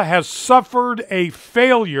Tesla has suffered a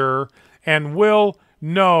failure and will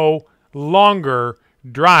no longer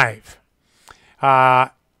drive.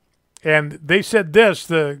 And they said this,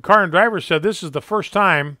 the Car and Driver said this is the first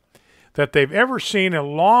time that they've ever seen a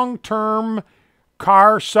long-term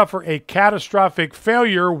car suffer a catastrophic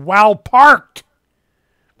failure while parked.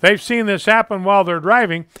 They've seen this happen while they're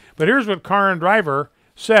driving, but here's what Car and Driver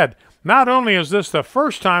said. Not only is this the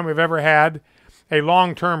first time we've ever had a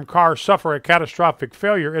long-term car suffer a catastrophic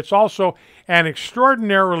failure, it's also an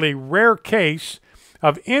extraordinarily rare case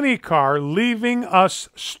of any car leaving us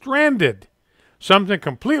stranded. Something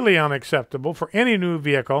completely unacceptable for any new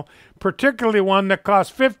vehicle, particularly one that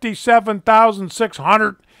cost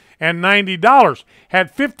 $57,690, had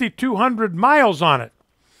 5,200 miles on it.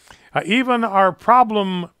 Even our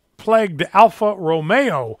problem-plagued Alfa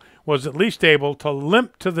Romeo was at least able to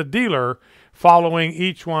limp to the dealer following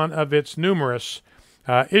each one of its numerous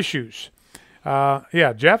issues.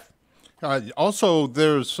 Yeah, Jeff? Also,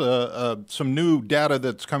 there's some new data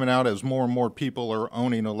that's coming out as more and more people are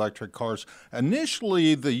owning electric cars.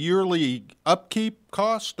 Initially, the yearly upkeep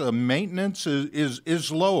cost of maintenance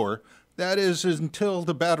is lower. That is until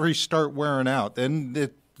the batteries start wearing out.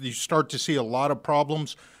 Then you start to see a lot of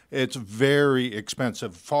problems. It's very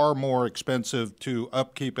expensive, far more expensive to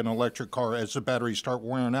upkeep an electric car as the batteries start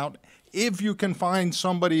wearing out, if you can find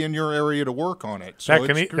somebody in your area to work on it. So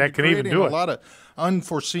that can even do it. A lot of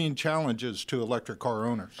unforeseen challenges to electric car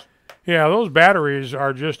owners. Yeah, those batteries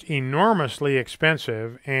are just enormously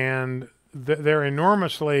expensive, and they're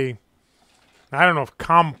enormously, I don't know if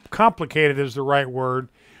complicated is the right word,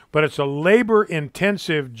 but it's a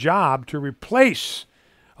labor-intensive job to replace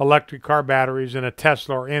electric car batteries in a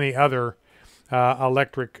Tesla or any other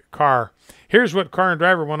electric car. Here's what Car and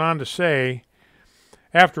Driver went on to say.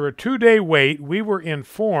 After a 2-day wait, we were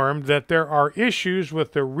informed that there are issues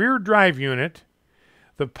with the rear drive unit,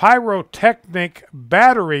 the pyrotechnic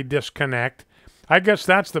battery disconnect. I guess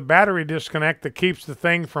that's the battery disconnect that keeps the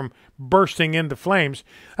thing from bursting into flames.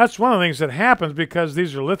 That's one of the things that happens because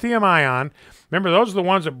these are lithium-ion. Remember, those are the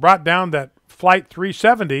ones that brought down that Flight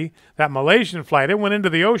 370, that Malaysian flight. It went into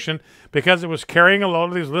the ocean because it was carrying a load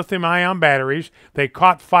of these lithium-ion batteries. They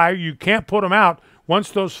caught fire. You can't put them out.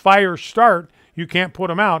 Once those fires start, you can't put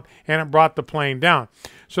them out, and it brought the plane down.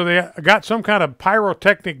 So they got some kind of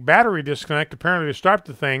pyrotechnic battery disconnect, apparently, to start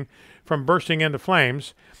the thing from bursting into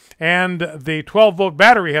flames. And the 12-volt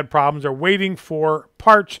battery had problems. They're waiting for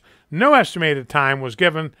parts. No estimated time was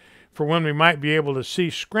given for when we might be able to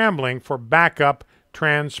cease scrambling for backup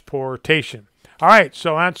transportation. All right,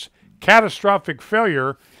 so that's catastrophic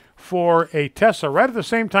failure for a Tesla. Right at the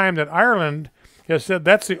same time that Ireland has said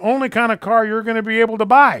that's the only kind of car you're going to be able to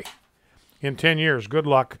buy in 10 years. Good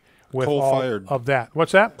luck with all of that.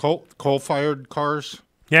 What's that? Coal-fired cars.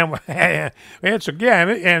 Yeah,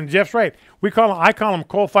 and Jeff's right. I call them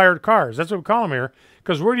coal-fired cars. That's what we call them here.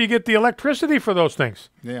 Because where do you get the electricity for those things?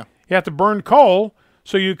 Yeah. You have to burn coal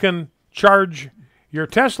so you can charge your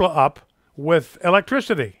Tesla up with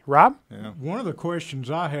electricity. Rob? Yeah. One of the questions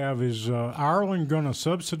I have is Ireland going to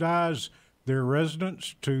subsidize their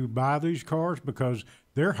residents to buy these cars because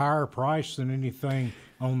they're higher priced than anything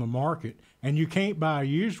on the market, and you can't buy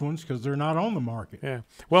used ones because they're not on the market. Yeah.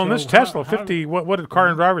 Well, so in this Tesla, what did Car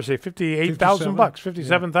and Driver say? $58,000,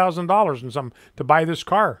 $57,000 and something to buy this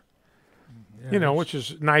car. Yeah, which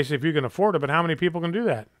is nice if you can afford it. But how many people can do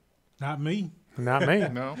that? Not me. Not me.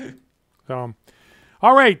 No. So,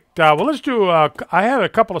 all right. Well, let's do. I had a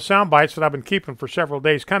couple of sound bites that I've been keeping for several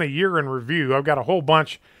days, kind of year in review. I've got a whole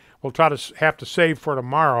bunch. We'll try to have to save for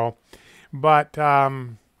tomorrow, but.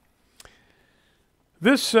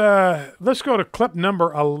 Let's go to clip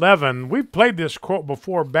number 11. We've played this quote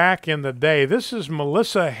before back in the day. This is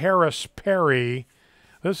Melissa Harris Perry.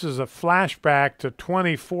 This is a flashback to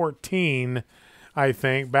 2014, I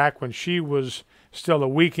think, back when she was still a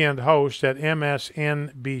weekend host at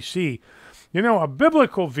MSNBC. You know, a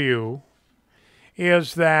biblical view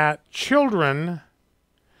is that children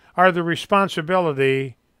are the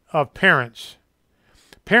responsibility of parents.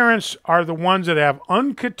 Parents are the ones that have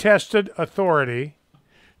uncontested authority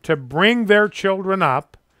to bring their children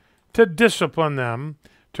up, to discipline them,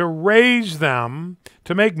 to raise them,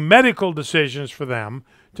 to make medical decisions for them,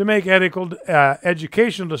 to make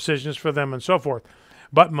educational decisions for them, and so forth.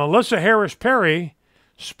 But Melissa Harris Perry,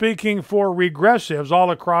 speaking for Regressives all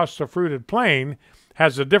across the fruited plain,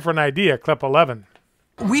 has a different idea. Clip 11.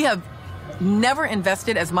 We have never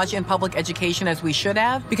invested as much in public education as we should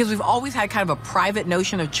have because we've always had kind of a private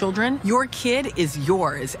notion of children. Your kid is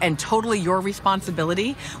yours and totally your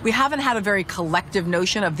responsibility. We haven't had a very collective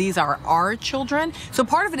notion of these are our children. So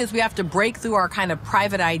part of it is we have to break through our kind of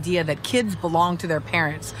private idea that kids belong to their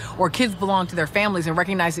parents or kids belong to their families and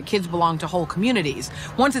recognize that kids belong to whole communities.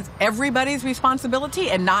 Once it's everybody's responsibility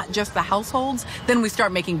and not just the households, then we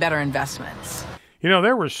start making better investments. You know,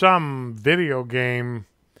 there was some video game,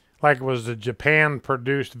 like it was a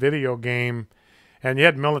Japan-produced video game, and you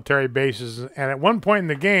had military bases. And at one point in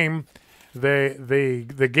the game,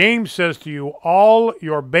 the game says to you, all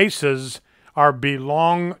your bases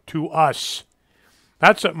belong to us.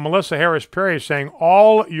 That's what Melissa Harris Perry is saying.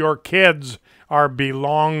 All your kids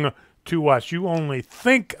belong to us. You only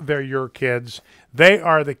think they're your kids. They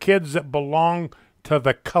are the kids that belong to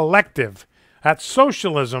the collective. That's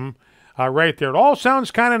socialism right there. It all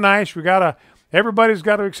sounds kind of nice. Everybody's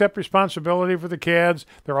got to accept responsibility for the kids.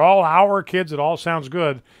 They're all our kids. It all sounds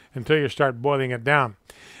good until you start boiling it down.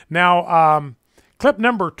 Now, clip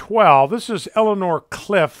number 12. This is Eleanor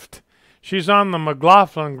Clift. She's on the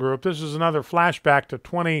McLaughlin group. This is another flashback to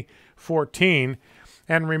 2014.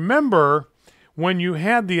 And remember, when you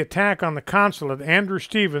had the attack on the consulate, Andrew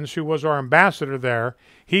Stevens, who was our ambassador there,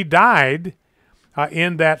 he died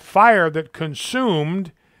in that fire that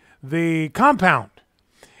consumed the compound.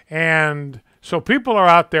 And so people are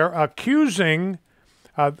out there accusing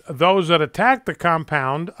those that attacked the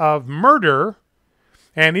compound of murder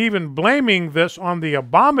and even blaming this on the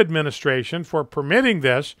Obama administration for permitting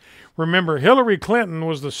this. Remember, Hillary Clinton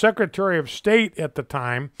was the Secretary of State at the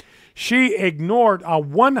time. She ignored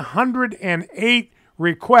 108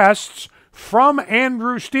 requests from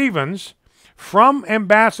Andrew Stevens, from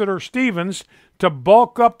Ambassador Stevens, to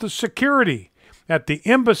bulk up the security at the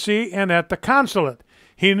embassy and at the consulate.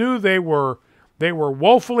 He knew they were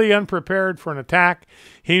woefully unprepared for an attack.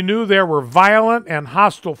 He knew there were violent and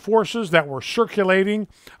hostile forces that were circulating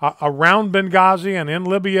around Benghazi and in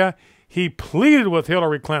Libya. He pleaded with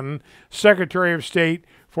Hillary Clinton, Secretary of State,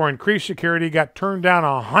 for increased security. Got turned down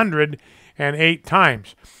 108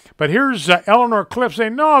 times. But here's Eleanor Clift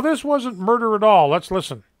saying, no, this wasn't murder at all. Let's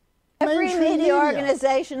listen. Every media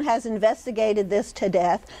organization has investigated this to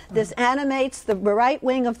death. This animates the right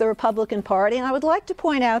wing of the Republican Party. And I would like to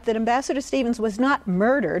point out that Ambassador Stevens was not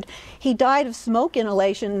murdered. He died of smoke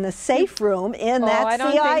inhalation in the safe room in that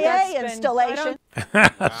CIA installation.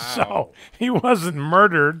 So he wasn't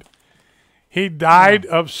murdered. He died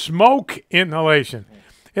of smoke inhalation.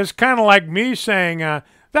 It's kind of like me saying,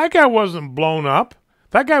 that guy wasn't blown up.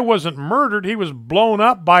 That guy wasn't murdered. He was blown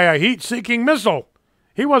up by a heat-seeking missile.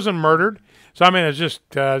 He wasn't murdered. So, I mean, it's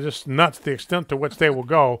just nuts the extent to which they will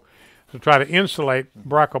go to try to insulate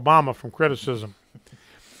Barack Obama from criticism.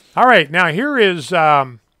 All right, now here is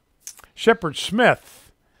Shepard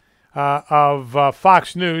Smith of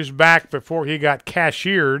Fox News back before he got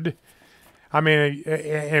cashiered. I mean,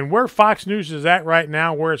 and where Fox News is at right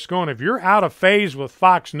now, where it's going, if you're out of phase with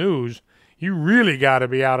Fox News, you really got to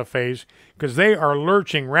be out of phase because they are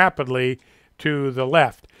lurching rapidly to the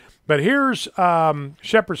left. But here's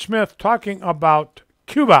Shepard Smith talking about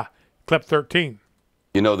Cuba, clip 13.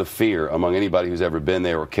 You know, the fear among anybody who's ever been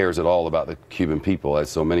there or cares at all about the Cuban people, as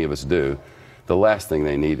so many of us do, the last thing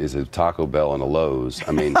they need is a Taco Bell and a Lowe's.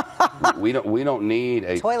 I mean, we don't need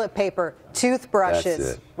a toilet paper,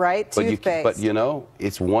 toothbrushes, right? Toothpaste. But you know,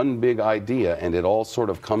 it's one big idea, and it all sort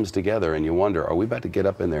of comes together, and you wonder, are we about to get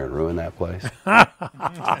up in there and ruin that place?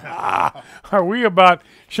 Are we about?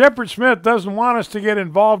 Shepard Smith doesn't want us to get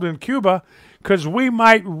involved in Cuba because we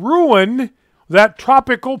might ruin that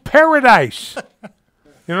tropical paradise.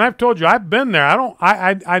 You know, I've told you, I've been there.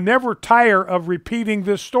 I never tire of repeating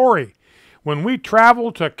this story. When we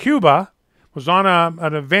traveled to Cuba, was on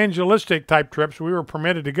an evangelistic type trip, so we were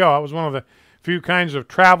permitted to go. It was one of the few kinds of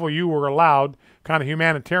travel you were allowed, kind of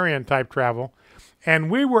humanitarian type travel.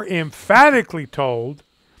 And we were emphatically told,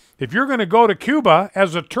 if you're going to go to Cuba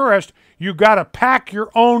as a tourist, you got to pack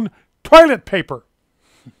your own toilet paper.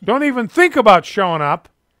 Don't even think about showing up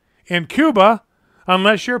in Cuba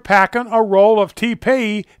unless you're packing a roll of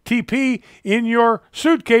TP in your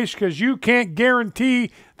suitcase, because you can't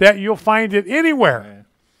guarantee that you'll find it anywhere.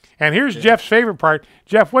 And here's Jeff's favorite part.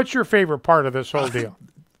 Jeff, what's your favorite part of this whole deal?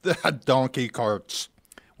 The donkey carts.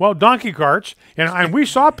 Well, donkey carts, and we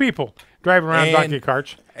saw people driving around donkey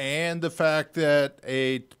carts. And the fact that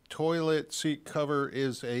a toilet seat cover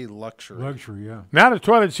is a luxury. Luxury, yeah. Not a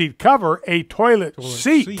toilet seat cover, a toilet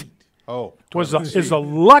seat. Oh, is a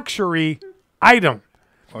luxury item.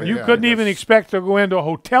 Oh, you yeah, couldn't even expect to go into a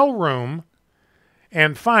hotel room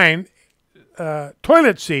and find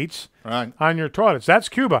toilet seats on your toilets. That's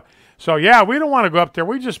Cuba. So, yeah, we don't want to go up there.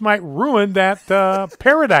 We just might ruin that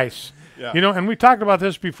paradise. Yeah. You know, and we talked about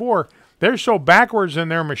this before. They're so backwards in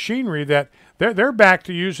their machinery that they're back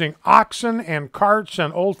to using oxen and carts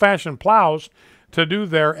and old-fashioned plows to do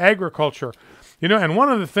their agriculture. You know, and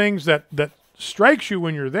one of the things that strikes you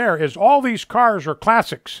when you're there is all these cars are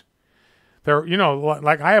classics. They're, you know,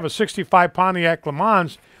 like I have a 65 Pontiac Le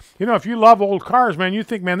Mans. You know, if you love old cars, man, you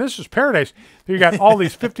think, man, this is paradise. You got all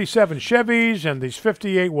these 57 Chevys and these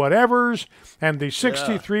 58 whatevers and these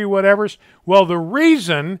 63 whatevers. Well, the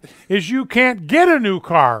reason is you can't get a new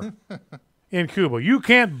car in Cuba. You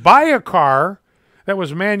can't buy a car that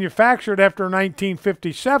was manufactured after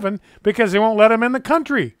 1957 because they won't let them in the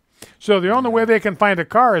country. So the only way they can find a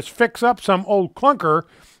car is fix up some old clunker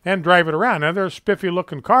and drive it around. Now, they're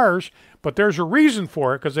spiffy-looking cars, but there's a reason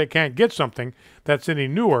for it, because they can't get something that's any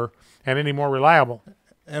newer and any more reliable.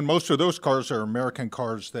 And most of those cars are American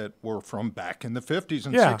cars that were from back in the 50s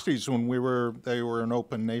and 60s when they were an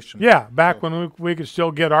open nation. Yeah, back when we could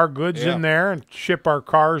still get our goods in there and ship our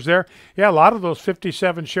cars there. Yeah, a lot of those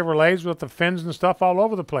 57 Chevrolets with the fins and stuff all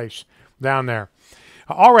over the place down there.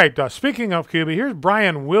 All right, speaking of Cuba, here's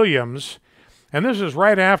Brian Williams, and this is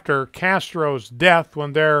right after Castro's death,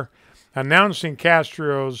 when they're announcing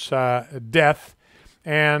Castro's death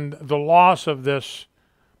and the loss of this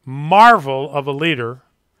marvel of a leader,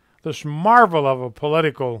 this marvel of a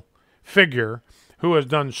political figure who has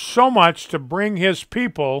done so much to bring his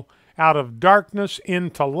people out of darkness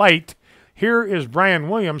into light. Here is Brian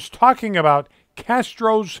Williams talking about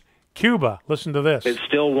Castro's Cuba. Listen to this. It's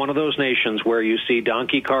still one of those nations where you see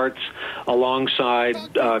donkey carts alongside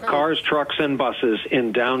cars, trucks, and buses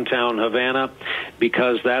in downtown Havana,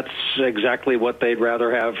 because that's exactly what they'd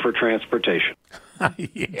rather have for transportation.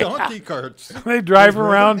 Donkey carts. They drive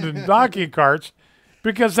around in donkey carts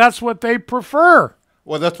because that's what they prefer.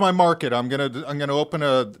 Well, that's my market. I'm gonna open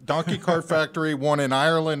a donkey cart factory, one in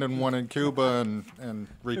Ireland and one in Cuba, and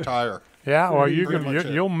retire. Yeah, well,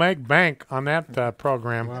 you'll make bank on that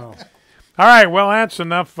program. Wow. All right, well, that's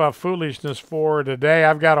enough foolishness for today.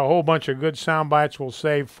 I've got a whole bunch of good sound bites we'll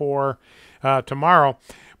save for tomorrow.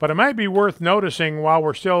 But it might be worth noticing while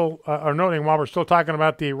we're still talking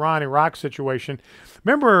about the Iran-Iraq situation.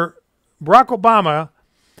 Remember, Barack Obama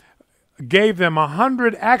gave them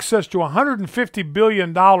access to $150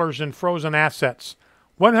 billion in frozen assets.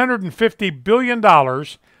 $150 billion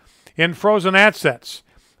in frozen assets.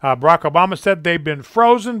 Barack Obama said they've been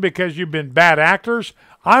frozen because you've been bad actors.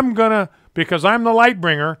 Because I'm the light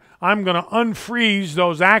bringer, I'm going to unfreeze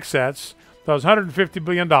those assets, those $150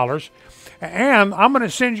 billion, and I'm going to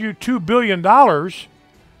send you $2 billion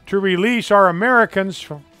to release our Americans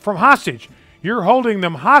from hostage. You're holding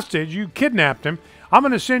them hostage. You kidnapped them. I'm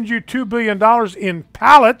going to send you $2 billion in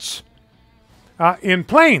pallets, in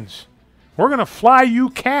planes. We're going to fly you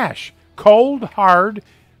cash, cold, hard,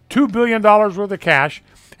 $2 billion worth of cash.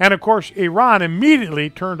 And, of course, Iran immediately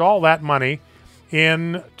turned all that money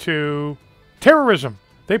into terrorism.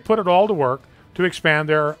 They put it all to work to expand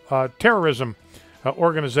their terrorism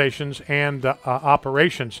organizations and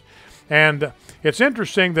operations. And it's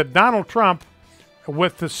interesting that Donald Trump,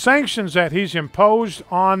 with the sanctions that he's imposed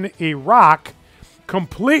on Iraq,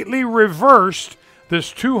 completely reversed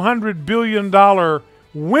this $200 billion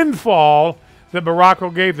windfall that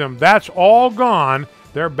Barack gave them. That's all gone.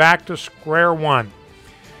 They're back to square one.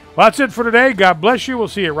 Well, that's it for today. God bless you. We'll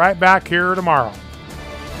see you right back here tomorrow.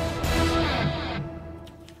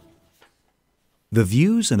 The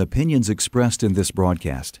views and opinions expressed in this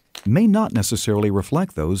broadcast may not necessarily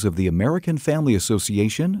reflect those of the American Family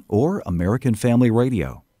Association or American Family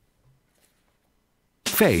Radio.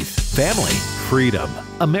 Faith, family, freedom.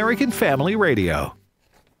 American Family Radio.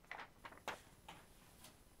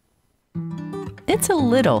 It's a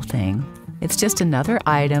little thing. It's just another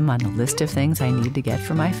item on the list of things I need to get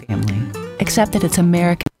for my family. Except that it's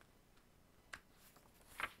American.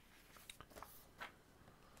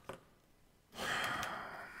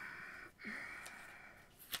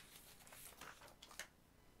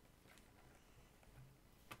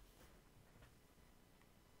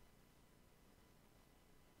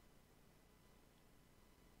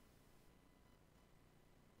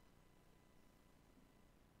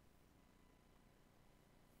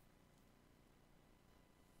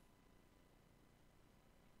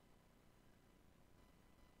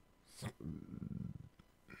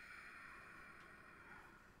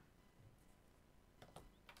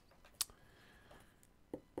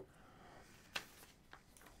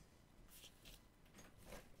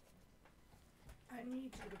 I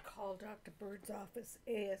need you to call Dr. Bird's office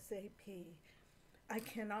ASAP. I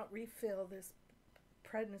cannot refill this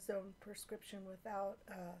prednisone prescription without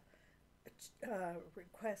a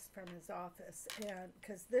request from his office, and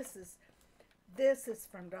because this is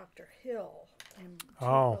from Dr. Hill in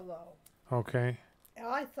Tupelo. Okay.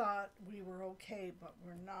 I thought we were okay, but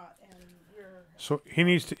we're not, and we're. So he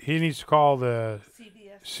needs to call the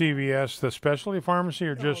CVS, the specialty pharmacy,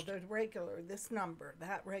 or just the regular. This number,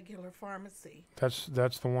 that regular pharmacy. That's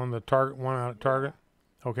the one, the Target one out at Target.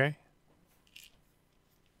 Okay.